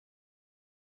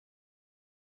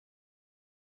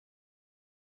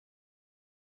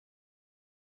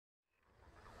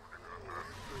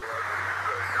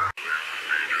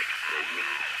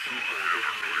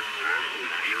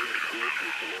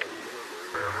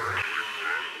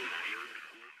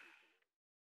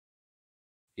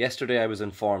Yesterday I was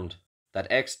informed that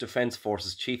ex-Defence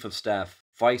Forces Chief of Staff,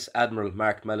 Vice Admiral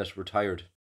Mark Mellett, retired,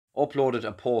 uploaded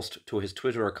a post to his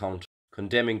Twitter account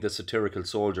condemning the satirical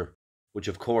soldier, which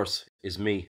of course is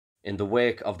me, in the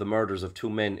wake of the murders of two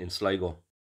men in Sligo.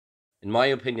 In my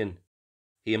opinion,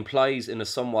 he implies in a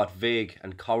somewhat vague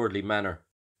and cowardly manner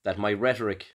that my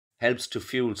rhetoric helps to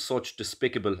fuel such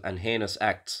despicable and heinous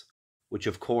acts, which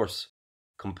of course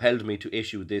compelled me to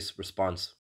issue this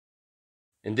response.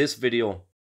 In this video,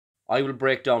 I will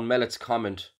break down Mellett's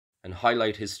comment and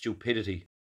highlight his stupidity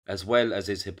as well as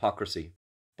his hypocrisy.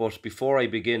 But before I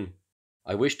begin,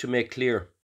 I wish to make clear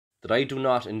that I do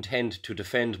not intend to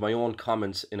defend my own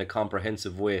comments in a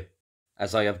comprehensive way,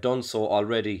 as I have done so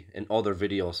already in other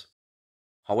videos.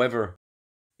 However,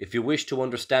 if you wish to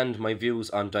understand my views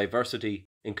on diversity,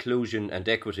 inclusion and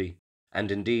equity,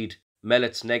 and indeed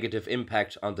Mellett's negative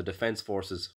impact on the Defence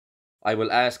Forces, I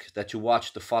will ask that you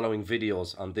watch the following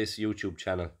videos on this YouTube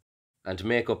channel and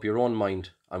make up your own mind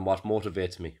on what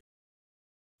motivates me.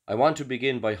 I want to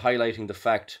begin by highlighting the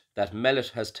fact that Mellett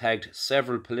has tagged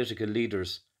several political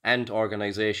leaders and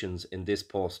organisations in this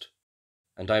post,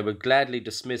 and I will gladly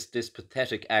dismiss this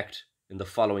pathetic act in the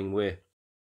following way.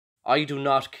 I do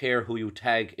not care who you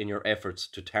tag in your efforts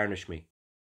to tarnish me.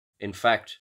 In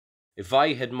fact, if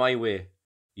I had my way,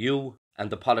 you and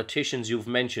the politicians you've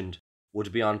mentioned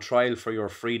would be on trial for your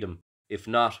freedom, if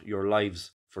not your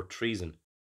lives, for treason.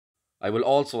 I will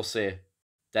also say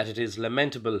that it is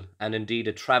lamentable and indeed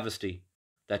a travesty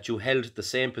that you held the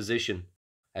same position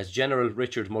as General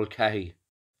Richard Mulcahy,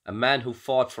 a man who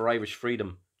fought for Irish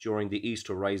freedom during the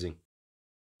Easter Rising.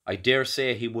 I dare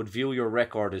say he would view your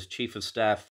record as Chief of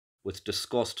Staff with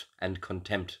disgust and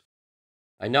contempt.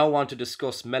 I now want to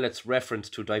discuss Mellett's reference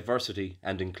to diversity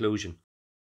and inclusion.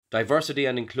 Diversity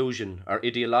and inclusion are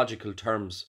ideological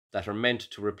terms that are meant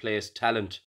to replace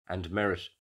talent and merit.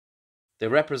 They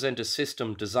represent a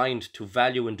system designed to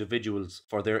value individuals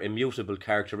for their immutable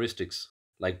characteristics,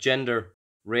 like gender,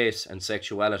 race and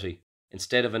sexuality,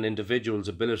 instead of an individual's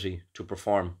ability to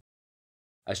perform.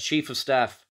 As Chief of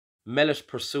Staff, Mellett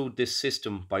pursued this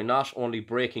system by not only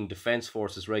breaking Defence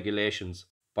Forces regulations,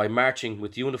 by marching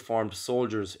with uniformed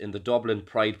soldiers in the Dublin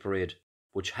Pride Parade,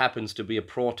 which happens to be a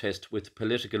protest with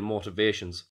political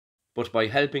motivations, but by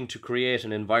helping to create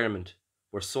an environment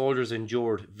where soldiers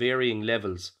endured varying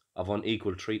levels of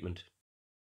unequal treatment.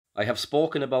 I have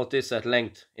spoken about this at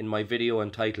length in my video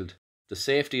entitled "The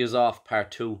Safety is Off Part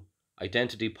 2,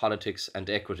 Identity Politics and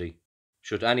Equity,"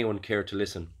 should anyone care to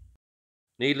listen.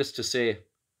 Needless to say,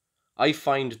 I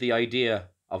find the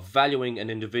idea of valuing an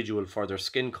individual for their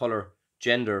skin colour,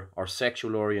 gender or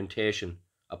sexual orientation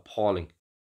appalling.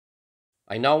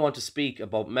 I now want to speak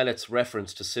about Mellett's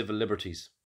reference to civil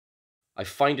liberties. I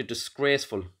find it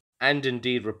disgraceful and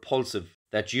indeed repulsive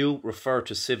that you refer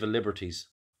to civil liberties,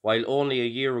 while only a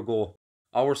year ago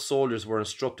our soldiers were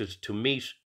instructed to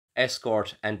meet,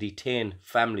 escort and detain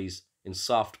families in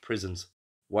soft prisons,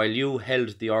 while you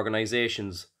held the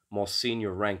organisation's most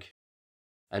senior rank.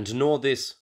 And know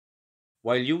this,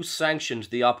 while you sanctioned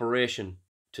the operation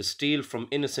to steal from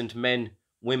innocent men,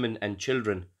 women and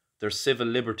children their civil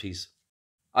liberties,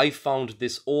 I found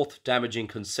this oath-damaging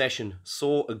concession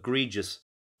so egregious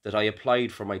that I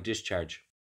applied for my discharge.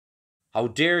 How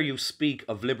dare you speak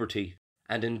of liberty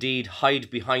and indeed hide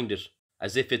behind it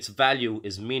as if its value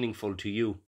is meaningful to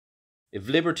you? If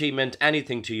liberty meant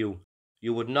anything to you,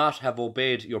 you would not have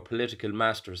obeyed your political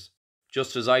masters,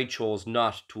 just as I chose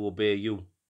not to obey you.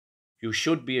 You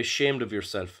should be ashamed of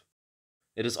yourself.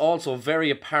 It is also very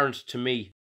apparent to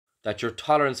me that your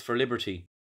tolerance for liberty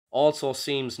also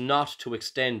seems not to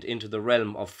extend into the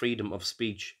realm of freedom of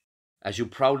speech, as you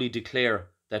proudly declare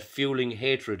that fueling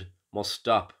hatred must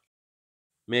stop.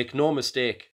 Make no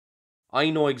mistake, I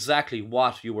know exactly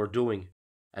what you are doing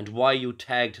and why you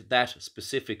tagged that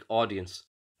specific audience,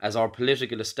 as our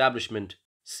political establishment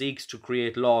seeks to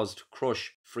create laws to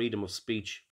crush freedom of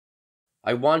speech.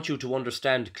 I want you to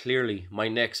understand clearly my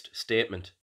next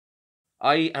statement.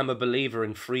 I am a believer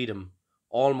in freedom,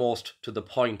 almost to the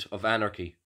point of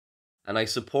anarchy, and I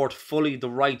support fully the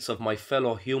rights of my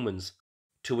fellow humans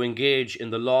to engage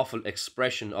in the lawful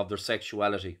expression of their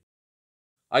sexuality.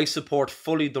 I support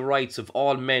fully the rights of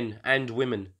all men and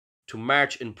women to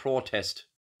march in protest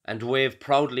and wave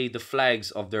proudly the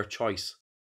flags of their choice.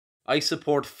 I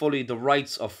support fully the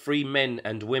rights of free men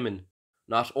and women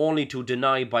not only to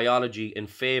deny biology in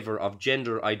favour of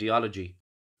gender ideology,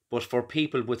 but for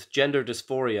people with gender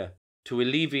dysphoria to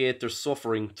alleviate their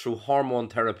suffering through hormone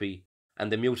therapy and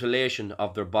the mutilation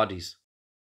of their bodies.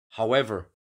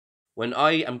 However, when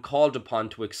I am called upon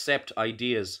to accept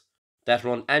ideas that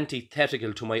run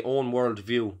antithetical to my own world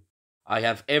view, I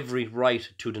have every right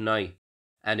to deny,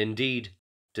 and indeed,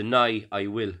 deny I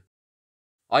will.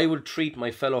 I will treat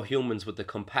my fellow humans with the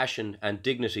compassion and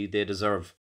dignity they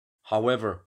deserve.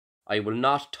 However, I will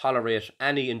not tolerate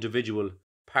any individual,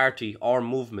 party, or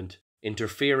movement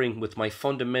interfering with my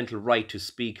fundamental right to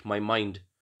speak my mind,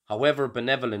 however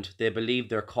benevolent they believe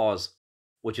their cause,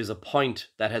 which is a point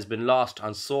that has been lost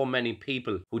on so many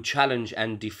people who challenge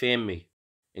and defame me,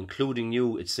 including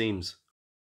you, it seems.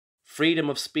 Freedom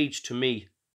of speech to me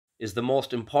is the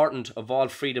most important of all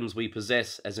freedoms we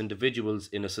possess as individuals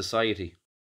in a society.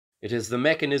 It is the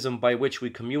mechanism by which we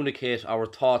communicate our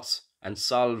thoughts and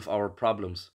solve our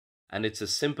problems, and it's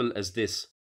as simple as this.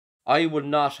 I will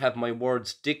not have my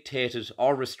words dictated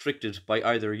or restricted by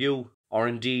either you or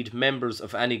indeed members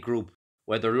of any group,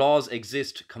 whether laws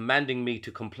exist commanding me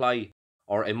to comply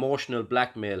or emotional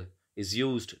blackmail is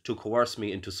used to coerce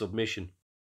me into submission.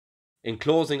 In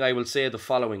closing, I will say the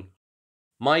following.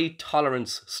 My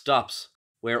tolerance stops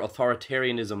where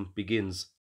authoritarianism begins,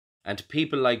 and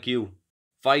people like you,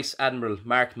 Vice Admiral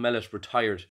Mark Mellett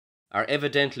retired, are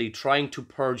evidently trying to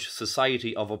purge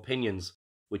society of opinions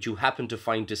which you happen to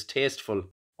find distasteful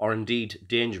or indeed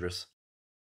dangerous.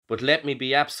 But let me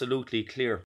be absolutely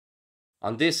clear.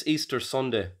 On this Easter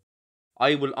Sunday,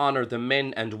 I will honour the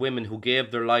men and women who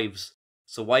gave their lives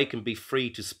so I can be free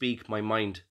to speak my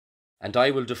mind, and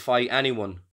I will defy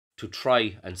anyone to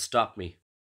try and stop me.